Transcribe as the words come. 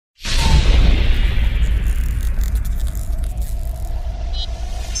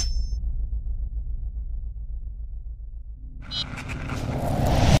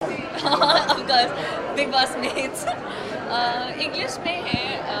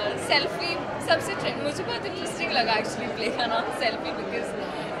Selfie सबसे मुझे बहुत इंटरेस्टिंग लगा एक्चुअली प्ले का नाम सेल्फी, बिकॉज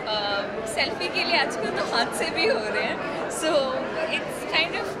सेल्फी के लिए आजकल तो हादसे भी हो रहे हैं, so it's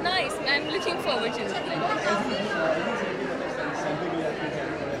kind of nice. I am looking forward to it.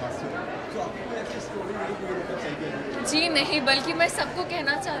 जी नहीं, बल्कि मैं सबको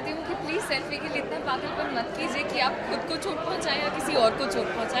कहना चाहती हूँ कि प्लीज़ सेल्फी के लिए इतना पागलपन मत कीजिए कि आप खुद को चोट पहुँचाएं या किसी और को चोट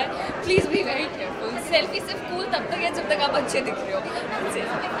पहुँचाएं। Please be very careful. Selfie सिर्फ कूल तब तक है जब तक आप अच्छे दिख रहे हो।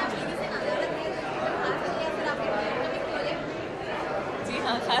 जी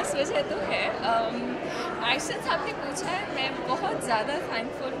हाँ, ख़ास वजह तो है। एक्शन आपने पूछा है, मैं बहुत ज़्यादा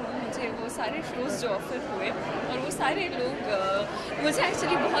थैंकफुल हूँ। मुझे वो सारे शोज़ जो ऑफ़र हुए और वो सारे लोग मुझे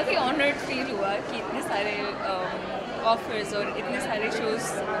एक्चुअली बहुत ही ऑनर्ड फील हुआ कि इतने सारे ऑफर्स और इतने सारे शोज़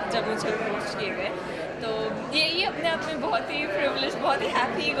जब मुझे अप्रोच किए गए, तो ये अपने आप में बहुत ही प्रिविलेज, बहुत ही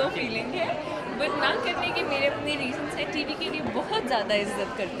हैप्पी वो फीलिंग है। बट ना करने के मेरे अपने रीजंस हैं। टीवी के लिए बहुत ज़्यादा इज्जत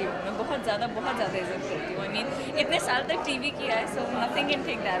करती हूँ मैं, बहुत ज़्यादा इज्जत करती हूँ। आई मीन इतने साल तक टीवी किया है, so nothing can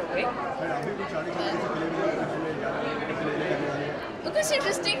take that away. तो कुछ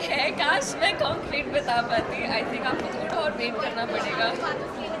इंटरेस्टिंग है, काश मैं कॉन्क्रीट बता पाती। आई थिंक आपको थोड़ा और वेट करना पड़ेगा।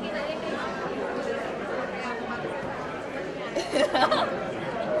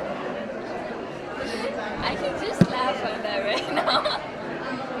 I can just laugh on that right now.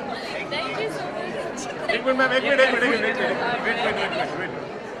 Thank you so much. एक मिनट मैम, एक मिनट।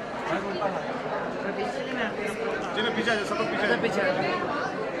 जी ना, पीछे आ जाओ, सब लोग पीछे।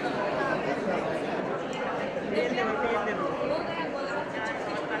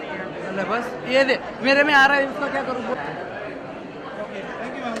 अरे बस ये दे, मेरे में आ रहा है, इसका क्या करूँ?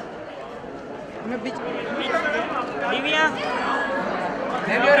 Thank you ma'am. मैं पीछे। Divya,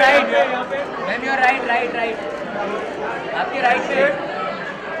 ma'am your right, ma'am your right, आपकी राइट पे।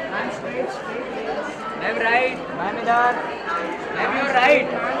 मैम राइट, मैम इधर, ma'am your right,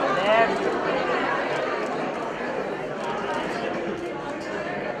 left.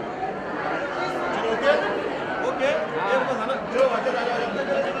 Okay,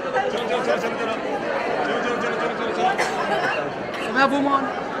 चलो। मैं बुमोन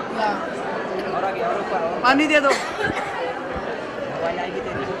पानी दे दो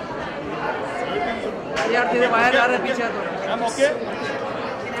यार, तेरे बाहर आ रहे पीछे तो। Ma'am okay.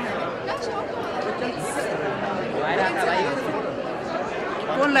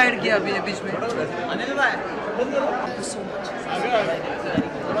 कौन लाइट किया अभी बीच में?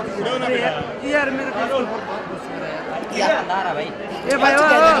 यार मेरे को भाई, ये भाई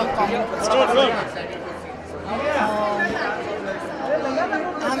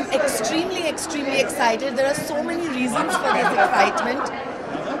I'm extremely excited. There are so many reasons for this excitement.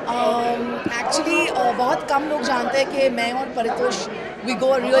 Actually, बहुत कम लोग जानते हैं कि मैं और Paritosh we go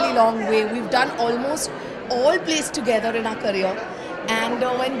a really long way. We've done almost all plays together in our career. And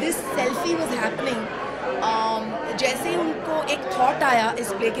when this selfie was happening, जैसे ही उनको एक थॉट आया इस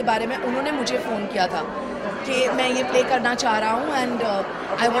प्ले के बारे में, उन्होंने मुझे फ़ोन किया था कि मैं ये प्ले करना चाह रहा हूँ and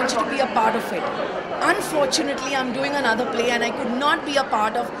I want you to be a part of it. Unfortunately, I'm doing another play and I could not be a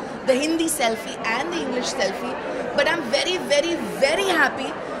part of the Hindi Selfie and the English Selfie. But I'm very happy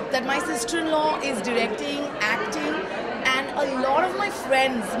that my sister-in-law is directing, acting, and a lot of my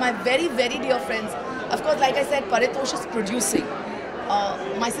friends, my very dear friends. Of course, like I said, Paritosh is producing.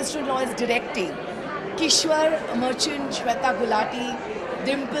 My sister-in-law is directing. Kishwar Merchant, Shweta Gulati,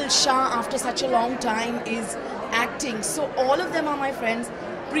 Dimple Shah, after such a long time, is acting. So all of them are my friends.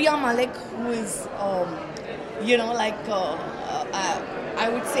 Priya Malik, who is, I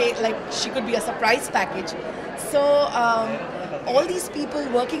would say, like, she could be a surprise package. So all these people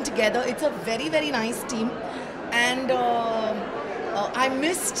working together, it's a very nice team. And I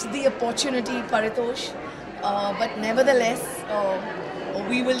missed the opportunity, Paritosh, but nevertheless,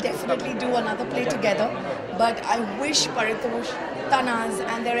 we will definitely do another play together. But I wish Paritosh, Tanaaz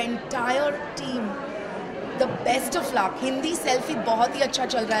and their entire team the best of luck. Hindi Selfie बहुत ही अच्छा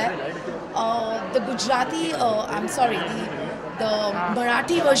चल रहा है. The Gujarati, the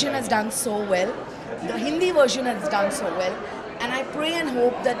Marathi version has done so well. The Hindi version has done so well. And I pray and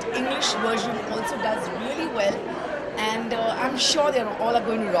hope that English version also does really well. And I'm sure they all are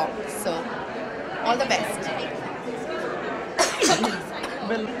going to rock. So, all the best.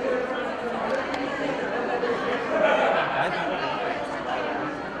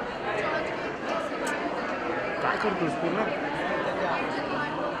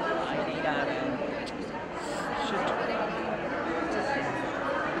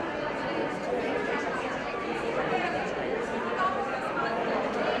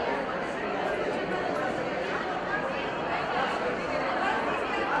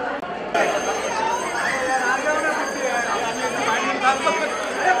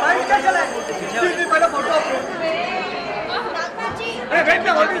 भाई पहले photo अरे wait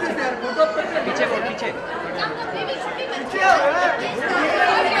ना what is this यार photo पीछे वो पीछे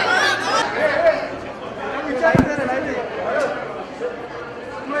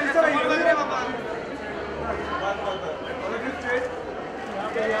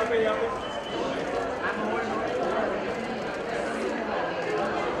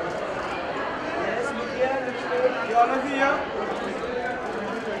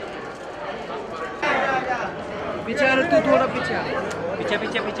पीछे आ तू थोड़ा पीछे आ पीछे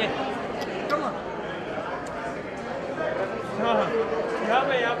पीछे पीछे हाँ यहाँ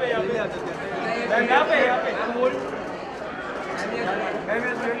पे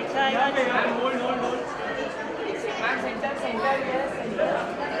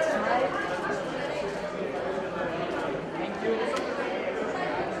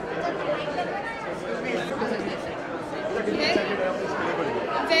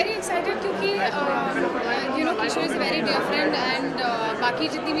Very excited क्योंकि किशोर इज़ वेरी डिफरेंट एंड बाकी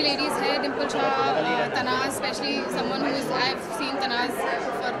जितनी भी लेडीज़ है Dimple Shah Tanaz specially someone who is I have seen Tanaz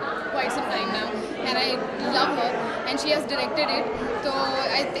for quite some time now and I love her and she has directed it तो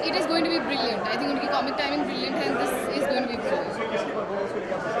it is going to be brilliant I think उनकी comic timing brilliant है and this is going to be brilliant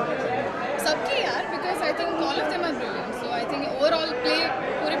सबकी यार because I think all of them are brilliant so I think overall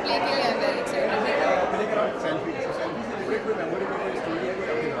पूरे play के लिए I am very excited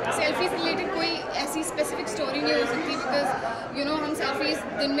selfies related कोई ऐसी specific story नहीं हो सकती बिकॉज हम सेल्फीज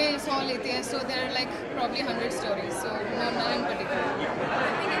दिन में 100 लेते हैं so there are like probably 100 stories so not in particular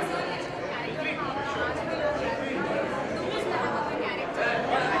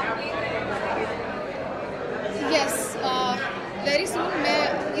yes very soon मैं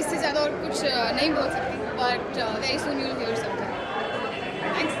इससे ज़्यादा और कुछ नहीं बोल सकती but very soon you will hear something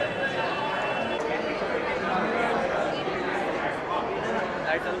thanks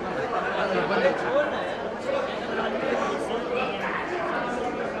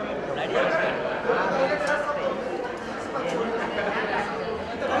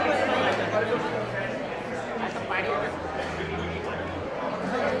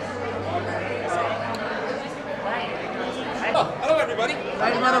Hello everybody.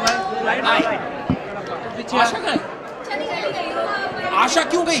 आशा कहाँ है? आशा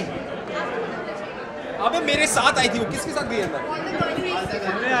क्यों गई? अबे मेरे साथ आई थी वो, किसके साथ गई अंदर?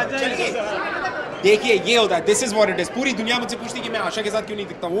 चलिए देखिए ये होता है, this is what it is. पूरी दुनिया मुझसे पूछती है कि मैं आशा के साथ क्यों नहीं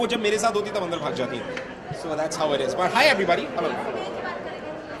दिखता, वो जब मेरे साथ होती तब अंदर भाग जाती है। So that's how it is. But hi everybody.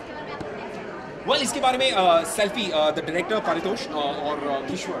 Well इसके बारे में सेल्फी द डायरेक्टर पारितोष और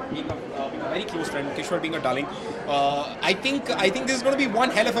किशोर being a very close friend, Kishore being a darling, I think this is going to be one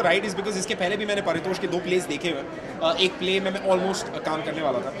hell of a ride is because इसके पहले भी मैंने पारितोष के 2 place देखे हुए। एक प्ले में मैं ऑलमोस्ट काम करने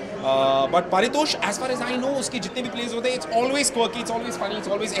वाला था but Paritosh as far as I know उसके जितने भी प्लेस होते हैं it's always quirky, it's always funny, it's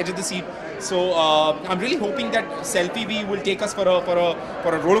always as of the seat. So I am really hoping that selfie we will take us for a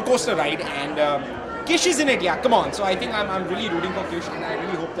roller coaster ride and Kish is in it, yeah. Come on. So I think I'm really rooting for Kish, and I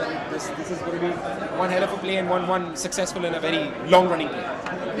really hope that this is going to be one hell of a play and one successful and a very long running play.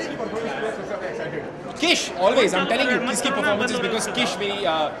 Kish always. I'm telling you, Kish की performances because Kish मेरी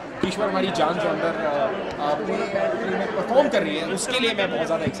ईश्वर हमारी जान जो अंदर perform कर रही है उसके लिए मैं बहुत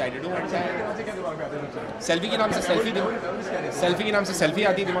ज़्यादा एक्साइटेड हूँ। सेल्फी के नाम से सेल्फी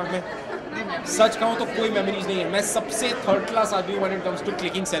आती है दिमाग में। सच कहूँ तो कोई मेमोरीज नहीं है। मैं सबसे थर्ड क्लास आदमी हूँ when it comes to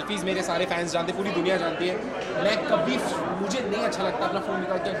clicking selfies. मेरे सारे फैंस जानते, पूरी दुनिया जानती है। मैं कभी मुझे नहीं अच्छा लगता अपना फ़ोन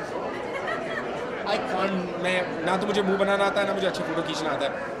निकाल के आई कांट, मैं ना तो मुझे मुंह बनाना आता है ना मुझे अच्छी फ़ोटो खींचना आता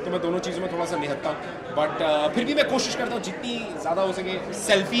है, तो मैं दोनों चीज़ों में थोड़ा सा निहत्ता हूँ। बट फिर भी मैं कोशिश करता हूँ जितनी ज़्यादा हो सके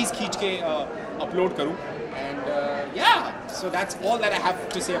सेल्फीज़ खींच के अपलोड करूँ। एंड या so that's all that I have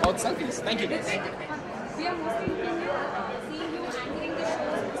to say about selfies. Thank you guys.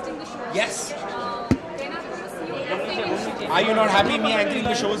 Yes. Are you not happy me anchoring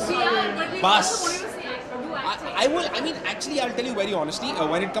the shows? Bas. I will. I mean, actually, I'll tell you very honestly.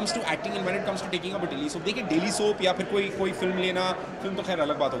 When it comes to acting and when it comes to taking up a daily soap, देखिए daily soap या फिर कोई film लेना, film तो खैर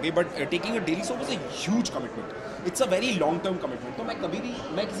अलग बात हो गई. But taking a daily soap is a huge commitment. It's a very long term commitment. तो मैं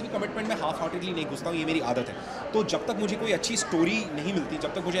किसी भी commitment में half heartedly नहीं घुसता हूँ, ये मेरी आदत है. तो जब तक मुझे कोई अच्छी story नहीं मिलती,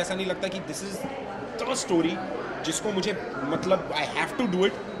 जब तक मुझे ऐसा नहीं लगता कि this is the story जिसको मुझे मतलब I have to do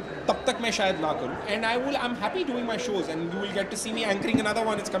it, तब तक मैं शायद ना करूं। And I am happy doing my shows and you will get to C me anchoring another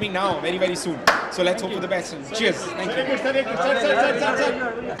one. It's coming now very soon. So let's hope for the best and cheers. Thank you.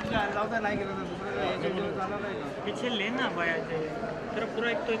 पीछे लेना भाई तेरा पूरा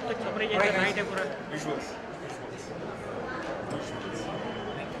एक तो छपरे जैसा right है पूरा विजुअल्स।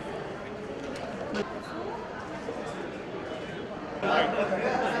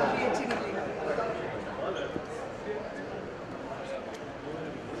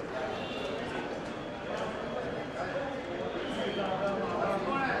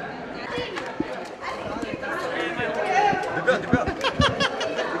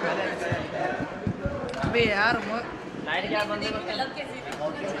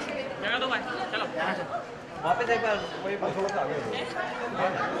 जगह दो भाई चलो वापस एक बार वही थोड़ा सा आगे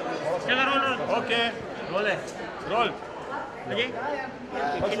चलो रोल रोल ओके रोल है रोल अजय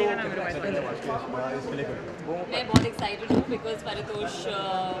खेलेगा ना मेरे भाई मैं बहुत एक्साइटेड हूँ बिकॉज परितोष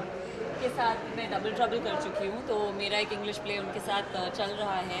के साथ मैं डबल ट्रबल कर चुकी हूँ, तो मेरा एक इंग्लिश प्ले उनके साथ चल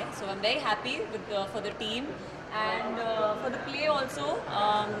रहा है. सो I am very happy with for the team and for the play also.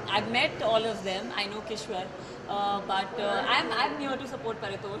 I've met all of them. I know Kishwar, but I'm here to support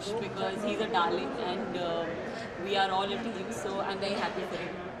Paritosh because he's a darling and we are all a team. So I'm very happy for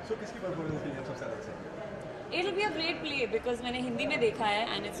him. So किसकी performance के लिए सबसे ज्यादा excited? It'll be a great play because मैंने हिंदी में देखा है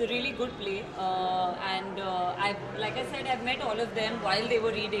and it's a really good play. And like I said, I've met all of them while they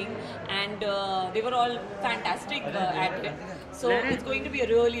were reading and they were all fantastic at it. So it's going to be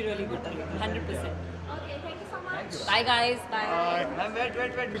a really good play, 100%. Bye guys. Bye.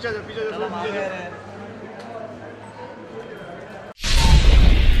 Wait. पीछे